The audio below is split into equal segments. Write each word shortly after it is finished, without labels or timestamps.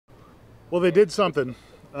Well, they did something.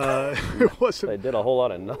 It wasn't. They did a whole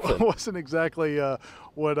lot of nothing. It wasn't exactly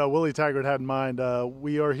what Willie Taggart had in mind.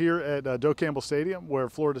 We are here at Doak Campbell Stadium, where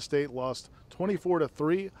Florida State lost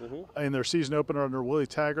 24-3 in their season opener under Willie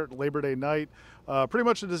Taggart, Labor Day night. Pretty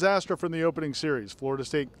much a disaster from the opening series. Florida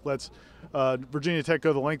State lets Virginia Tech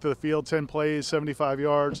go the length of the field, 10 plays, 75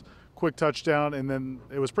 yards, quick touchdown, and then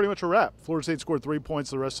it was pretty much a wrap. Florida State scored 3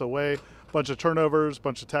 points the rest of the way, bunch of turnovers,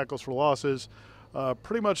 bunch of tackles for losses.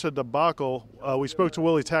 Pretty much a debacle. We spoke to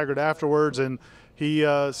Willie Taggart afterwards, and he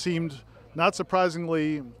seemed, not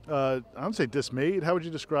surprisingly, I would say dismayed. How would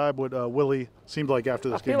you describe what Willie seemed like after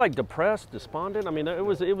this game? I feel like depressed, despondent. I mean, it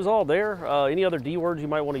was all there. Any other D words you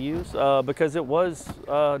might want to use? Because it was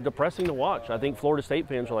depressing to watch. I think Florida State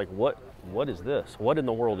fans are like, what is this? What in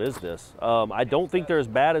the world is this? I don't think they're as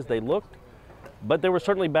bad as they looked, but they were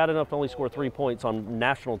certainly bad enough to only score 3 points on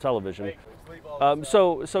national television.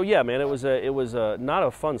 So yeah, man, it was not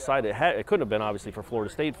a fun sight. It couldn't have been, obviously, for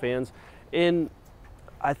Florida State fans. And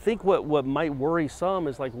I think what might worry some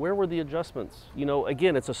is, like, where were the adjustments? You know,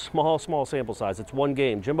 again, it's a small sample size. It's one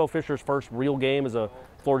game. Jimbo Fisher's first real game as a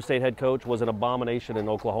Florida State head coach was an abomination in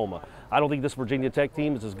Oklahoma. I don't think this Virginia Tech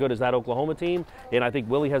team is as good as that Oklahoma team, and I think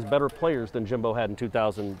Willie has better players than Jimbo had in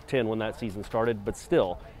 2010 when that season started, but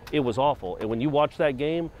still, it was awful. And when you watch that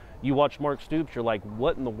game, you watch Mark Stoops, you're like,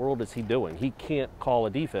 what in the world is he doing? He can't call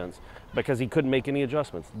a defense because he couldn't make any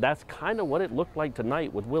adjustments. That's kind of what it looked like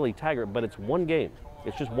tonight with Willie Taggart, but it's one game.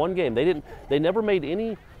 It's just one game. They never made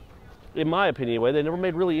any, in my opinion anyway, they never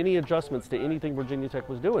made really any adjustments to anything Virginia Tech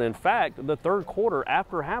was doing. In fact, the third quarter,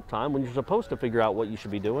 after halftime, when you're supposed to figure out what you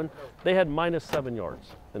should be doing, they had -7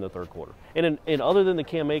 yards in the third quarter. And other than the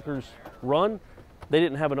Cam Akers run, they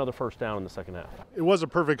didn't have another first down in the second half. It was a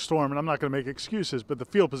perfect storm, and I'm not going to make excuses, but the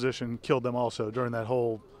field position killed them also during that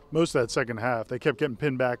most of that second half. They kept getting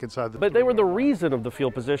pinned back inside the. But they were the reason of the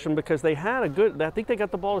field position because they had I think they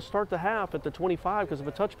got the ball to start the half at the 25 because of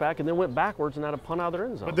a touchback, and then went backwards and had a punt out of their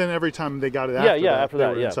end zone. But then every time they got it after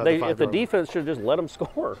that, if the defense should have just let them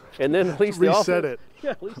score, and then at least the offense, reset it.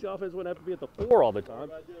 Yeah, at least the offense wouldn't have to be at the 4 all the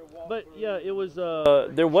time. But yeah, it was.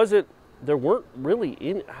 There weren't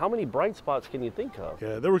really how many bright spots can you think of?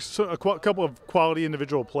 Yeah, there were a couple of quality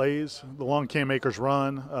individual plays. The long Cam Akers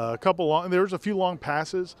run, there was a few long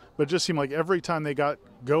passes, but it just seemed like every time they got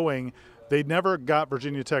going, they never got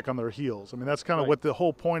Virginia Tech on their heels. I mean, that's kind of what the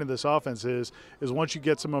whole point of this offense is once you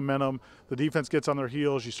get some momentum, the defense gets on their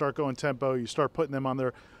heels, you start going tempo, you start putting them on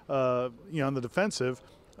their, on the defensive.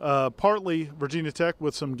 Partly Virginia Tech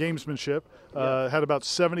with some gamesmanship, had about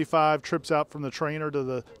 75 trips out from the trainer to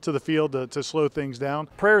the field to slow things down.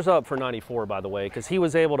 Prayers up for 94, by the way, because he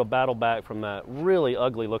was able to battle back from that really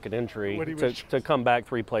ugly-looking injury to come back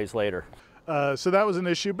 3 plays later. So that was an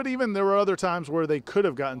issue, but even there were other times where they could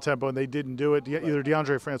have gotten tempo and they didn't do it, either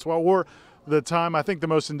DeAndre Francois or the time, I think the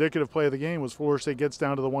most indicative play of the game was Florida State gets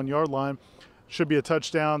down to the 1-yard line, should be a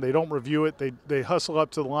touchdown, they don't review it, they hustle up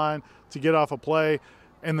to the line to get off a play,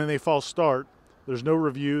 and then they false start. There's no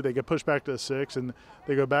review. They get pushed back to the 6, and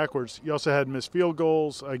they go backwards. You also had missed field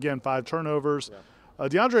goals, again, 5 turnovers. Yeah.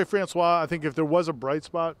 DeAndre Francois, I think if there was a bright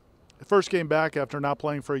spot, first game back after not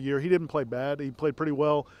playing for a year, he didn't play bad. He played pretty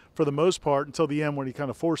well for the most part until the end when he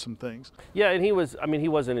kind of forced some things. Yeah, and he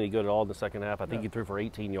wasn't any good at all in the second half. I think he threw for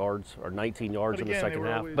 18 yards or 19 yards in the second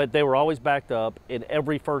half. But they were always backed up, and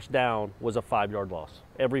every first down was a 5-yard loss.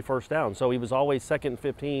 Every first down. So he was always 2nd and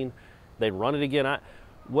 15. They'd run it again.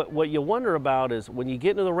 What you wonder about is when you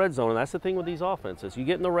get into the red zone, and that's the thing with these offenses, you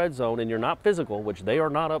get in the red zone and you're not physical, which they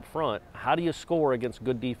are not up front, how do you score against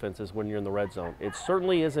good defenses when you're in the red zone? It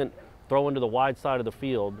certainly isn't throwing to the wide side of the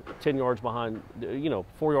field, 10 yards behind,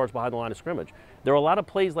 4 yards behind the line of scrimmage. There are a lot of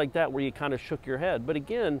plays like that where you kind of shook your head. But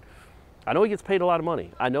again, I know he gets paid a lot of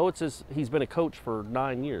money. I know he's been a coach for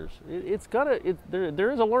 9 years.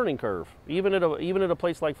 There is a learning curve, even at a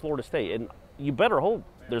place like Florida State, and you better hope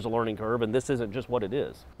there's a learning curve, and this isn't just what it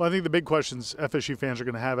is. Well, I think the big questions FSU fans are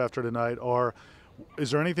going to have after tonight are,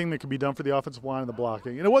 is there anything that can be done for the offensive line and the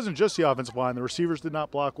blocking? And it wasn't just the offensive line. The receivers did not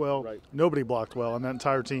block well. Right. Nobody blocked well on that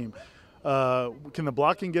entire team. Can the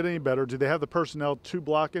blocking get any better? Do they have the personnel to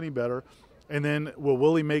block any better? And then will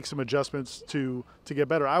Willie make some adjustments to get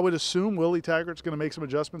better? I would assume Willie Taggart's going to make some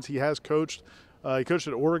adjustments. He has coached. He coached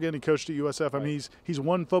at Oregon. He coached at USF. I mean, he's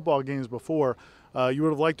won football games before. You would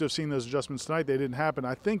have liked to have seen those adjustments tonight. They didn't happen.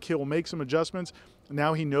 I think he'll make some adjustments.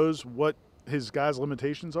 Now he knows what his guys'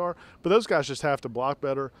 limitations are. But those guys just have to block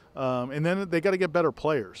better. And then they got to get better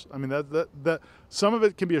players. I mean, that some of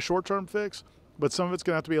it can be a short-term fix. but some of it's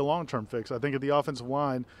going to have to be a long-term fix. I think at the offensive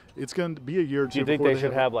line, it's going to be a year or two. Do you think they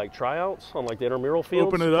should have like tryouts on like the intramural fields?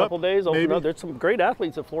 Open it a up, couple days. Open maybe. up. There's some great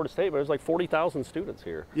athletes at Florida State, but there's like 40,000 students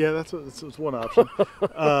here. Yeah, that's one option.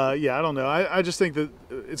 Yeah, I don't know. I just think that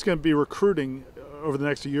it's going to be recruiting over the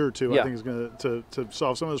next year or two. Yeah. I think is going to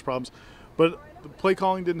solve some of those problems. But the play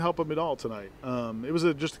calling didn't help them at all tonight. It was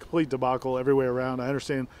just a complete debacle every way around. I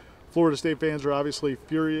understand Florida State fans are obviously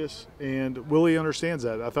furious, and Willie understands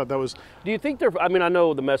that. I thought that was. Do you think they're? I mean, I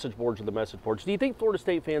know the message boards are the message boards. Do you think Florida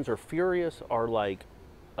State fans are furious, or like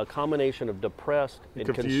a combination of depressed and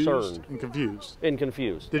concerned and confused? And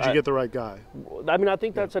confused. Did you get the right guy? I mean, I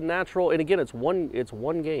think that's a natural. And again, it's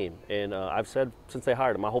one game, and I've said since they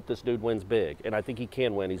hired him, I hope this dude wins big, and I think he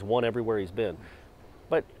can win. He's won everywhere he's been.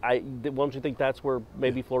 But don't you think that's where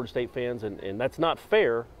maybe Florida State fans, and that's not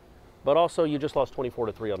fair. But also, you just lost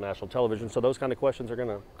 24-3 on national television, so those kind of questions are going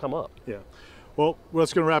to come up. Yeah. Well, we're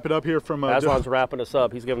just going to wrap it up here from. Aslan's wrapping us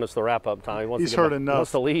up. He's giving us the wrap-up time. He's heard enough. He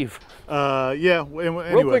wants to leave. Yeah.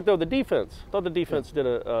 Anyway. Real quick though, the defense. I thought the defense did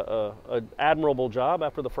an admirable job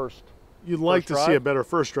after the first. You'd like to see a better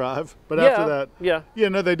first drive, but yeah, after that,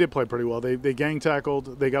 no, they did play pretty well. They gang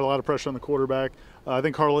tackled. They got a lot of pressure on the quarterback. I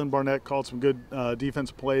think Harlan Barnett called some good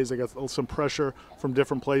defensive plays. They got some pressure from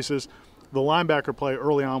different places. The linebacker play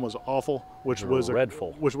early on was awful, which was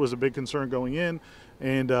a big concern going in,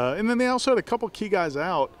 and then they also had a couple key guys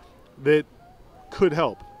out that could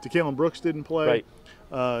help. DeKalen Brooks didn't play.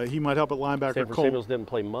 Right. He might help at linebacker. Sanford Samuels didn't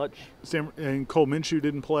play much. And Cole Minshew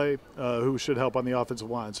didn't play, who should help on the offensive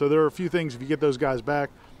line. So there are a few things, if you get those guys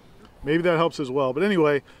back, maybe that helps as well. But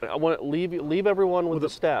anyway. I want to leave everyone with the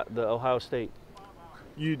stat, the Ohio State.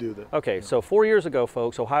 You do that. Okay, so 4 years ago,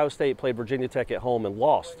 folks, Ohio State played Virginia Tech at home and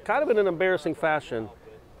lost, kind of in an embarrassing fashion,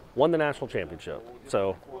 won the national championship.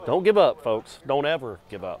 So don't give up, folks. Don't ever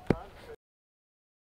give up.